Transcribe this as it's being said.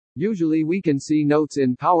Usually we can see notes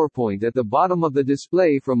in PowerPoint at the bottom of the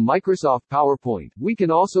display from Microsoft PowerPoint. We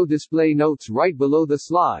can also display notes right below the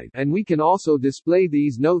slide, and we can also display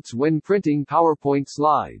these notes when printing PowerPoint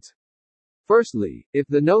slides. Firstly, if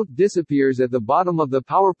the note disappears at the bottom of the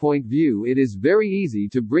PowerPoint view, it is very easy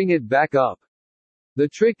to bring it back up. The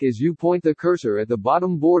trick is you point the cursor at the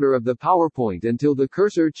bottom border of the PowerPoint until the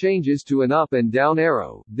cursor changes to an up and down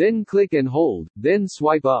arrow, then click and hold, then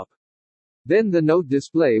swipe up. Then the note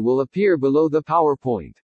display will appear below the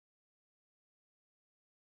PowerPoint.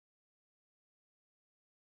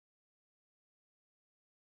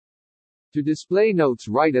 To display notes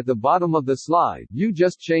right at the bottom of the slide, you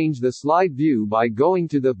just change the slide view by going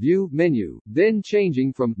to the View menu, then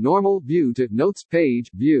changing from Normal View to Notes Page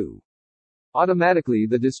View. Automatically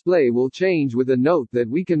the display will change with a note that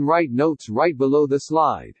we can write notes right below the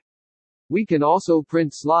slide. We can also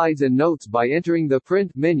print slides and notes by entering the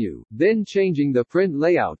Print menu, then changing the print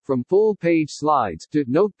layout from full page slides to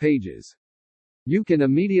note pages. You can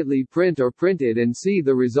immediately print or print it and see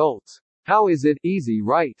the results. How is it? Easy,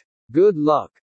 right? Good luck!